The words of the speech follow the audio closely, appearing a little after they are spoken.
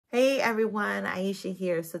Hey everyone, Aisha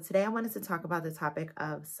here. So today I wanted to talk about the topic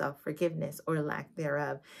of self-forgiveness or lack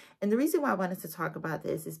thereof. And the reason why I wanted to talk about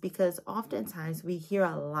this is because oftentimes we hear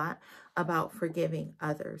a lot about forgiving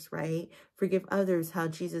others, right? Forgive others how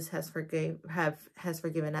Jesus has forgiven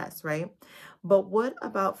us, right? But what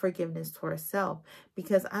about forgiveness to ourselves?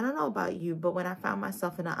 Because I don't know about you, but when I found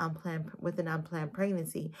myself in an unplanned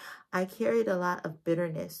pregnancy, I carried a lot of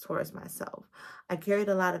bitterness towards myself. I carried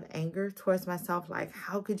a lot of anger towards myself. Like,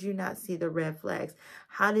 how could you not see the red flags?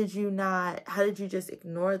 How did you just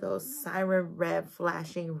ignore those siren red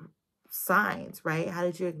flashing signs, right? How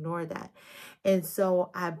did you ignore that? And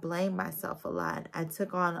so I blamed myself a lot. I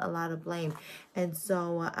took on a lot of blame. And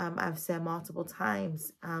so I've said multiple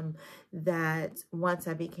times that once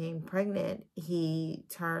I became pregnant, he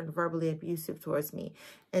turned verbally abusive towards me.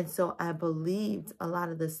 And so I believed a lot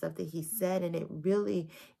of the stuff that he said, and it really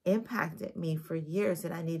impacted me for years.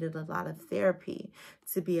 And I needed a lot of therapy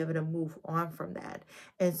to be able to move on from that.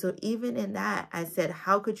 And so even in that, I said,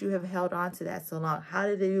 how could you have held on to that so long? How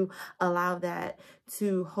did you allow that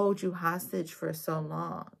to hold you hostage for so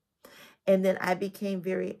long? And then I became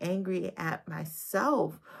very angry at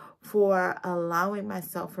myself for allowing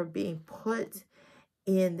myself for being put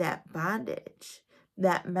in that bondage,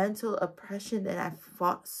 that mental oppression that I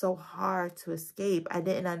fought so hard to escape. I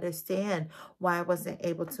didn't understand why I wasn't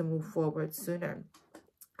able to move forward sooner.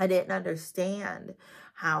 I didn't understand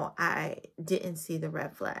how I didn't see the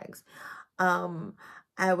red flags.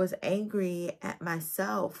 I was angry at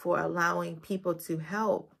myself for allowing people to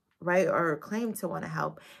help, right? Or claim to want to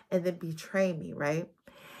help and then betray me, right?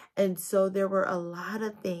 And so there were a lot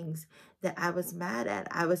of things that I was mad at.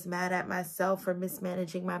 I was mad at myself for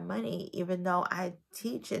mismanaging my money, even though I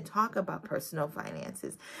teach and talk about personal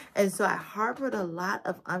finances. And so I harbored a lot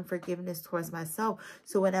of unforgiveness towards myself.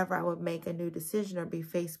 So whenever I would make a new decision or be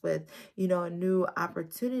faced with, a new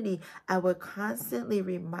opportunity, I would constantly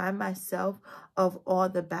remind myself of all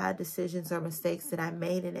the bad decisions or mistakes that I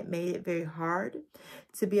made. And it made it very hard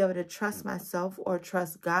to be able to trust myself or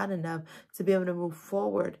trust God enough to be able to move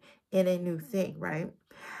forward in a new thing, right?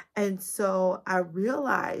 And so I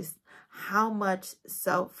realized how much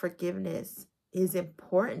self-forgiveness is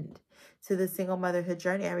important to the single motherhood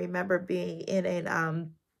journey. I remember being in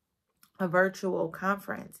a virtual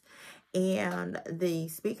conference, and the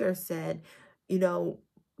speaker said,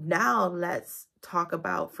 now let's talk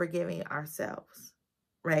about forgiving ourselves,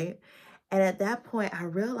 right? And at that point, I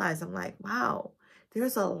realized, I'm like, wow,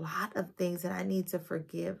 there's a lot of things that I need to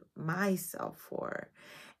forgive myself for.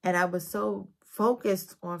 And I was so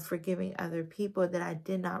focused on forgiving other people that I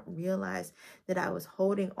did not realize that I was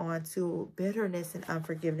holding on to bitterness and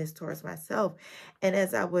unforgiveness towards myself. And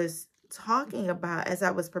as I was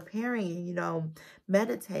preparing,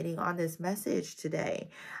 meditating on this message today,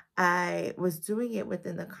 I was doing it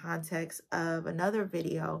within the context of another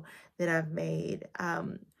video that I've made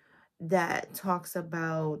that talks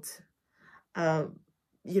about,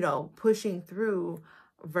 pushing through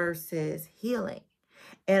versus healing.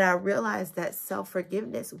 And I realized that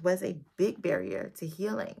self-forgiveness was a big barrier to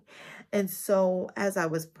healing. And so as I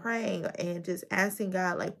was praying and just asking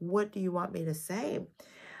God, like, what do you want me to say?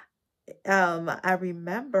 I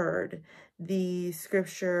remembered the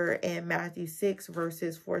scripture in Matthew 6,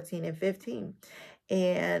 verses 14 and 15.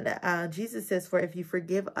 And Jesus says, for if you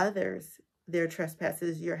forgive others their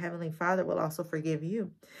trespasses, your heavenly Father will also forgive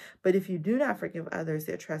you. But if you do not forgive others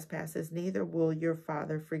their trespasses, neither will your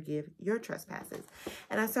Father forgive your trespasses.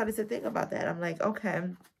 And I started to think about that. I'm like, okay,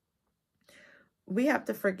 we have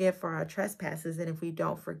to forgive for our trespasses. And if we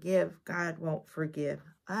don't forgive, God won't forgive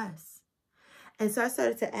us. And so I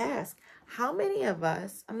started to ask, how many of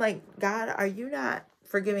us, I'm like, God, are you not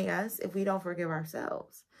forgiving us if we don't forgive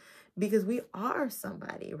ourselves? Because we are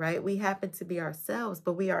somebody, right? We happen to be ourselves,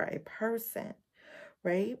 but we are a person,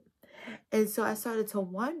 right? And so I started to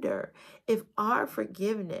wonder if our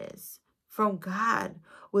forgiveness from God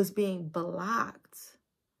was being blocked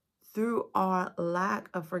through our lack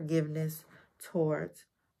of forgiveness towards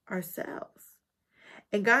ourselves.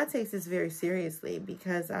 And God takes this very seriously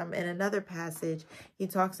because in another passage, he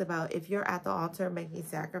talks about if you're at the altar making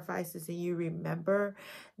sacrifices and you remember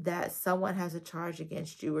that someone has a charge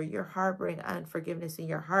against you or you're harboring unforgiveness in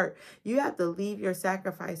your heart, you have to leave your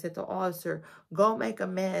sacrifice at the altar, go make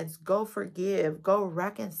amends, go forgive, go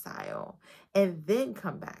reconcile, and then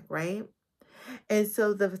come back, right? And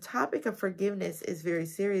so the topic of forgiveness is very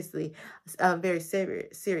serious.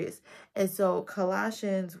 And so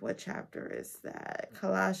Colossians, what chapter is that?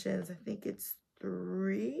 Colossians, I think it's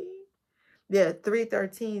 3. Yeah,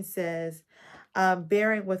 3:13 says,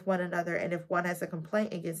 bearing with one another. And if one has a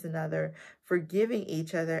complaint against another, forgiving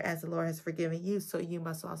each other as the Lord has forgiven you, so you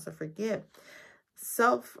must also forgive.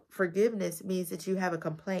 Self-forgiveness means that you have a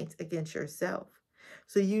complaint against yourself.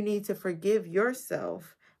 So you need to forgive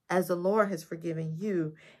yourself as the Lord has forgiven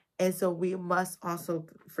you. And so we must also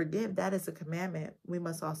forgive. That is a commandment. We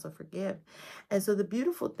must also forgive. And so the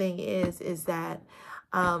beautiful thing is that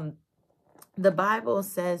the Bible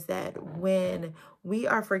says that when we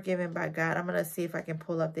are forgiven by God, I'm going to see if I can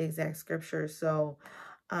pull up the exact scripture. So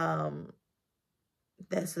that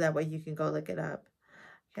way you can go look it up.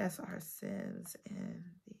 Yes, our sins in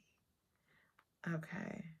the...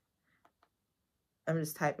 Okay. I'm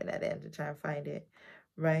just typing that in to try and find it,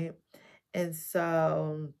 right? And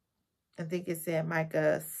so I think it's in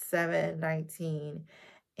Micah 7:19.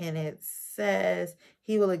 And it says,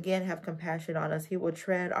 he will again have compassion on us. He will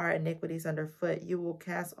tread our iniquities underfoot. You will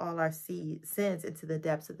cast all our sins into the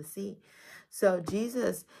depths of the sea. So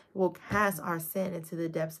Jesus will cast our sin into the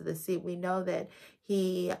depths of the sea. We know that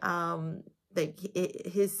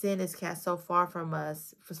his sin is cast so far from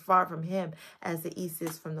us, as far from him as the east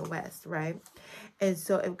is from the west, right? And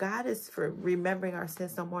so if God is for remembering our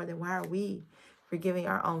sins no more, then why are we forgiving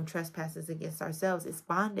our own trespasses against ourselves? It's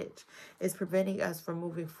bondage. It's preventing us from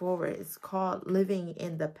moving forward. It's called living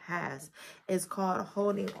in the past. It's called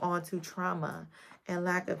holding on to trauma and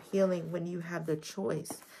lack of healing when you have the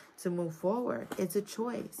choice to move forward. It's a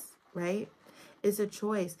choice, right? It's a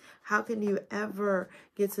choice. How can you ever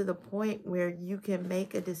get to the point where you can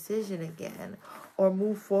make a decision again or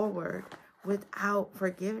move forward without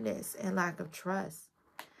forgiveness and lack of trust?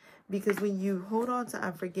 Because when you hold on to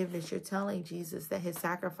unforgiveness, you're telling Jesus that his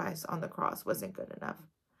sacrifice on the cross wasn't good enough.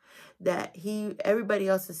 That everybody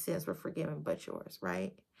else's sins were forgiven but yours,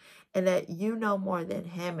 right? And that you know more than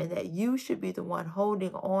him, and that you should be the one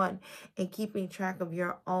holding on and keeping track of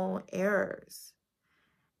your own errors.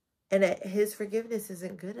 And that his forgiveness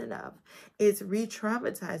isn't good enough. It's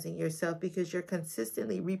re-traumatizing yourself because you're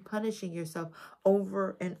consistently re-punishing yourself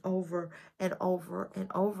over and over and over and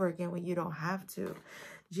over again when you don't have to.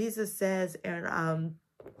 Jesus says, and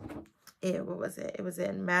what was it? It was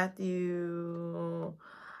in Matthew.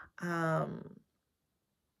 I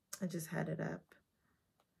just had it up.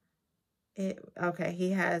 Okay,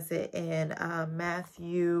 he has it in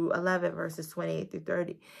Matthew 11, verses 28 through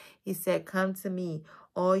 30. He said, "Come to me,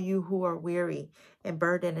 all you who are weary and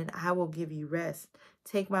burdened, and I will give you rest.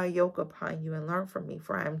 Take my yoke upon you and learn from me,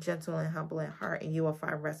 for I am gentle and humble in heart, and you will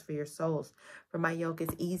find rest for your souls. For my yoke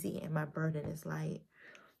is easy and my burden is light."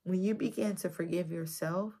 When you begin to forgive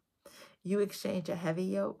yourself, you exchange a heavy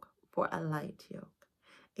yoke for a light yoke,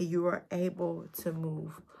 and you are able to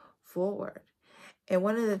move forward. And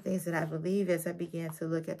one of the things that I believe as I began to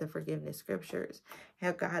look at the forgiveness scriptures,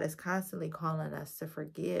 how God is constantly calling us to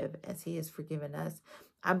forgive as he has forgiven us.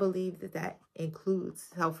 I believe that that includes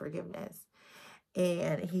self-forgiveness.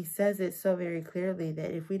 And he says it so very clearly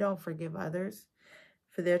that if we don't forgive others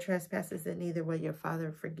for their trespasses, then neither will your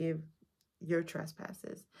Father forgive your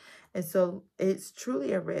trespasses. And so it's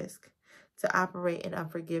truly a risk to operate in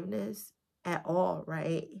unforgiveness at all,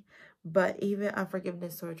 right? But even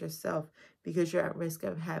unforgiveness towards yourself, because you're at risk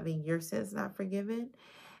of having your sins not forgiven.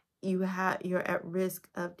 You're at risk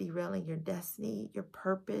of derailing your destiny, your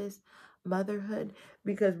purpose, motherhood,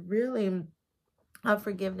 because really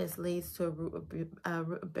unforgiveness leads to a root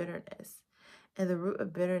of bitterness. And the root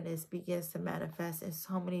of bitterness begins to manifest in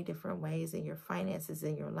so many different ways in your finances,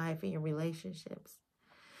 in your life, in your relationships.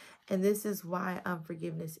 And this is why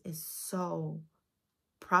unforgiveness is so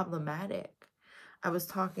problematic. I was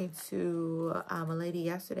talking to a lady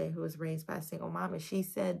yesterday who was raised by a single mom, and she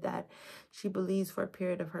said that she believes for a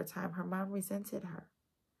period of her time, her mom resented her.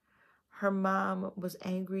 Her mom was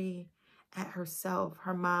angry at herself.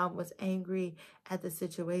 Her mom was angry at the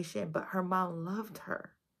situation, but her mom loved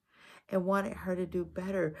her and wanted her to do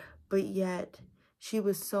better. But yet she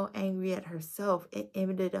was so angry at herself, it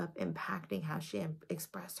ended up impacting how she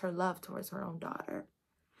expressed her love towards her own daughter.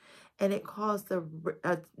 And it caused a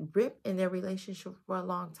rip in their relationship for a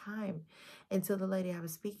long time until the lady I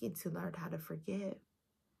was speaking to learned how to forgive.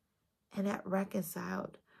 And that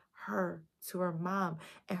reconciled her to her mom.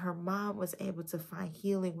 And her mom was able to find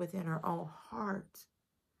healing within her own heart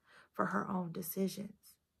for her own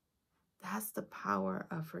decisions. That's the power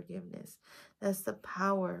of forgiveness. That's the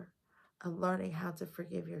power of learning how to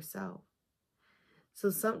forgive yourself. So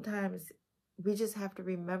sometimes we just have to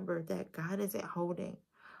remember that God isn't holding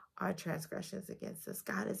our transgressions against us.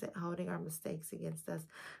 God isn't holding our mistakes against us.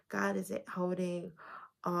 God isn't holding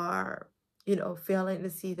our, failing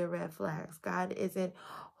to see the red flags. God isn't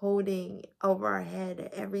holding over our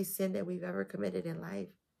head every sin that we've ever committed in life.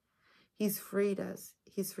 He's freed us.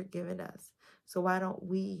 He's forgiven us. So why don't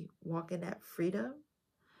we walk in that freedom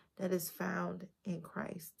that is found in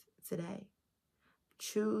Christ today?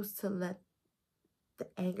 Choose to let the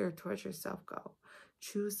anger towards yourself go.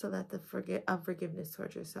 Choose to let the unforgiveness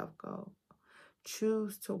towards yourself go.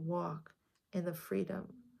 Choose to walk in the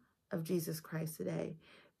freedom of Jesus Christ today.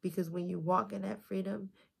 Because when you walk in that freedom,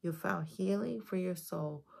 you'll find healing for your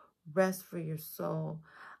soul, rest for your soul.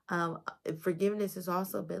 Forgiveness has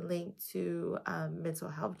also been linked to mental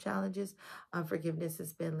health challenges. Forgiveness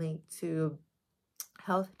has been linked to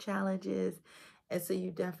health challenges. And so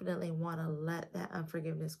you definitely want to let that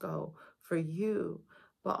unforgiveness go for you,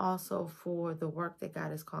 but also for the work that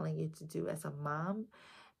God is calling you to do as a mom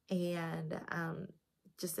and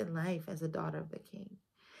just in life as a daughter of the King.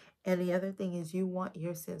 And the other thing is you want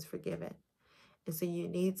your sins forgiven. And so you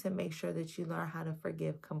need to make sure that you learn how to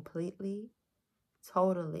forgive completely,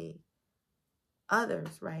 totally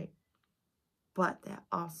others, right? But that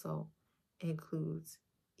also includes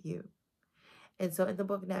you. And so in the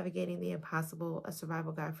book, Navigating the Impossible, A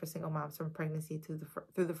Survival Guide for Single Moms from Pregnancy through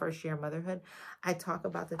the First Year of Motherhood, I talk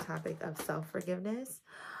about the topic of self-forgiveness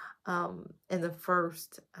in the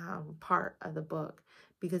first part of the book,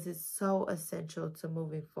 because it's so essential to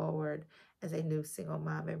moving forward as a new single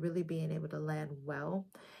mom and really being able to land well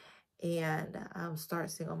and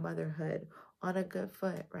start single motherhood on a good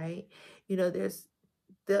foot, right? You know,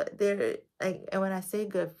 and when I say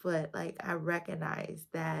good foot, like I recognize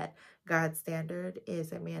that God's standard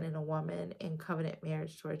is a man and a woman in covenant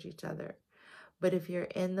marriage towards each other. But if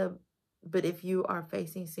you are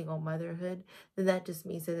facing single motherhood, then that just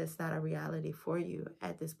means that it's not a reality for you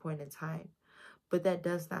at this point in time. But that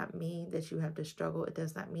does not mean that you have to struggle. It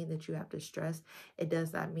does not mean that you have to stress. It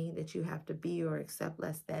does not mean that you have to be or accept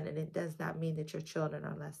less than. And it does not mean that your children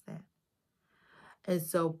are less than. And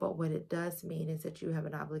so, but what it does mean is that you have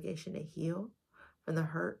an obligation to heal from the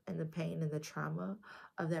hurt and the pain and the trauma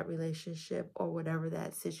of that relationship or whatever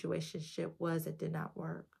that situationship was that did not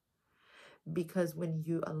work. Because when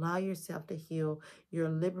you allow yourself to heal, you're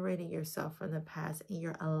liberating yourself from the past and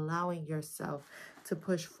you're allowing yourself to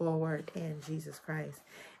push forward in Jesus Christ.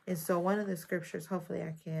 And so one of the scriptures, hopefully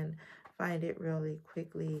I can find it really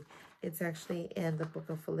quickly. It's actually in the book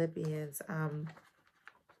of Philippians.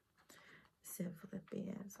 It's in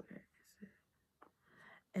Philippians, where is it?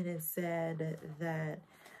 And it said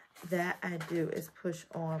that I do is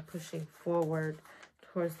pushing forward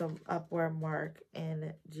towards the upward mark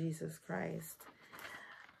in Jesus Christ.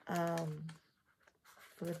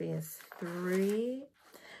 Philippians 3.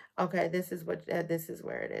 Okay, this is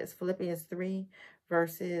where it is. Philippians 3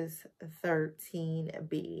 verses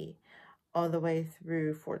 13b all the way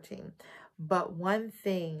through 14. But one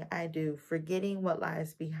thing I do, forgetting what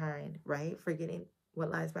lies behind, right? Forgetting what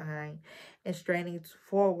lies behind and straining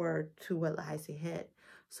forward to what lies ahead.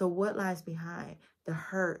 So what lies behind? The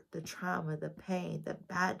hurt, the trauma, the pain, the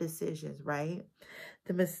bad decisions, right?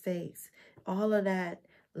 The mistakes, all of that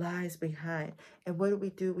lies behind. And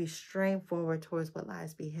what do? We strain forward towards what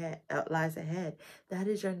lies ahead. That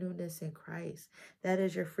is your newness in Christ. That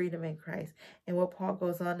is your freedom in Christ. And what Paul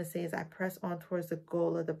goes on to say is, I press on towards the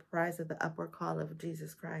goal of the prize of the upward call of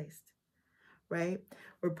Jesus Christ, right?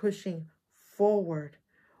 We're pushing forward.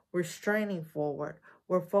 We're straining forward.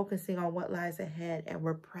 We're focusing on what lies ahead, and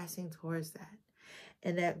we're pressing towards that.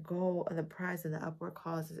 And that goal of the prize of the upward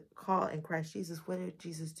call in Christ Jesus. What did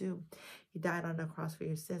Jesus do? He died on the cross for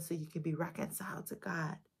your sins so you can be reconciled to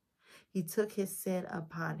God. He took his sin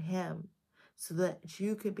upon him so that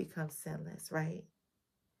you could become sinless, right?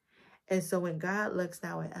 And so when God looks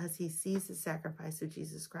now at us, he sees the sacrifice of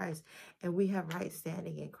Jesus Christ, and we have right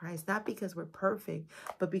standing in Christ, not because we're perfect,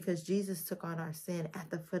 but because Jesus took on our sin at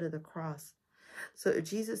the foot of the cross. So if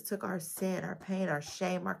Jesus took our sin, our pain, our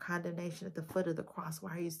shame, our condemnation at the foot of the cross,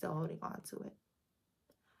 why are you still holding on to it?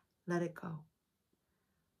 Let it go.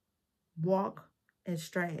 Walk and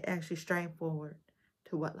strain forward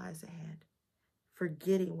to what lies ahead.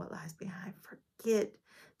 Forgetting what lies behind. Forget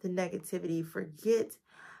the negativity. Forget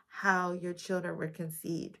how your children were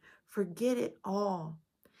conceived. Forget it all.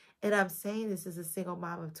 And I'm saying this as a single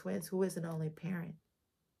mom of twins who is an only parent.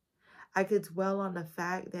 I could dwell on the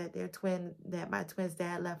fact that my twins'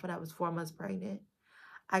 dad left when I was 4 months pregnant.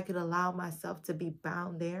 I could allow myself to be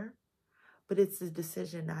bound there, but it's a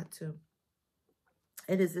decision not to.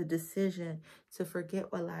 It is a decision to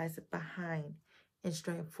forget what lies behind and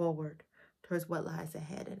strain forward towards what lies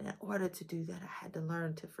ahead. And in order to do that, I had to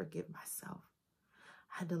learn to forgive myself.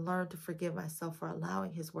 I had to learn to forgive myself for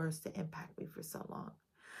allowing his words to impact me for so long.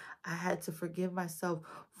 I had to forgive myself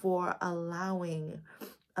for allowing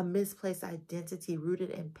a misplaced identity rooted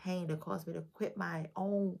in pain to cause me to quit my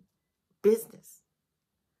own business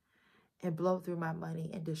and blow through my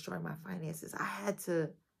money and destroy my finances. I had to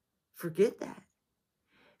forget that,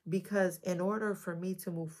 because in order for me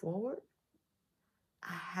to move forward,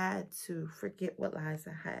 I had to forget what lies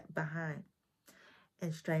ahead behind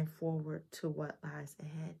and strain forward to what lies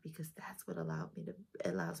ahead, because that's what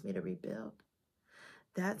allows me to rebuild.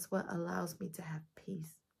 That's what allows me to have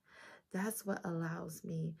peace. That's what allows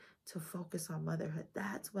me to focus on motherhood.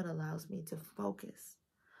 That's what allows me to focus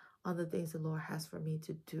on the things the Lord has for me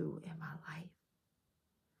to do in my life.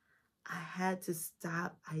 I had to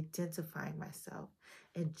stop identifying myself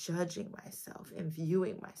and judging myself and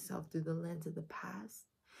viewing myself through the lens of the past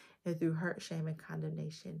and through hurt, shame, and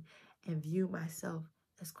condemnation, and view myself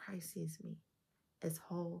as Christ sees me, as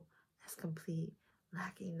whole, as complete,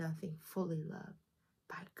 lacking nothing, fully loved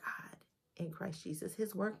by God in Christ Jesus,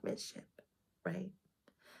 his workmanship, right?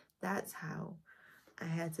 That's how I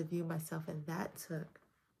had to view myself, and that took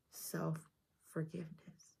self-forgiveness.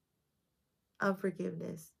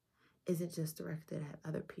 Unforgiveness isn't just directed at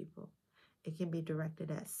other people. It can be directed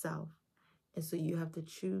at self. And so you have to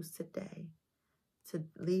choose today to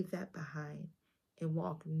leave that behind and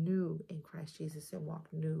walk new in Christ Jesus and walk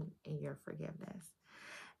new in your forgiveness.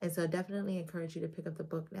 And so definitely encourage you to pick up the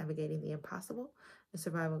book, Navigating the Impossible, the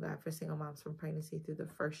Survival Guide for Single Moms from Pregnancy Through the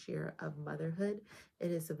First Year of Motherhood. It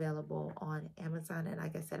is available on Amazon. And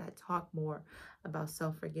like I said, I talk more about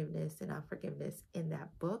self-forgiveness and unforgiveness in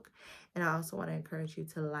that book. And I also want to encourage you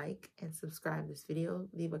to like and subscribe this video,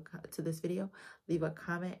 leave a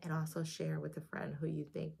comment, and also share with a friend who you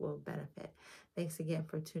think will benefit. Thanks again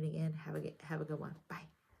for tuning in. Have a good one.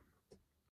 Bye.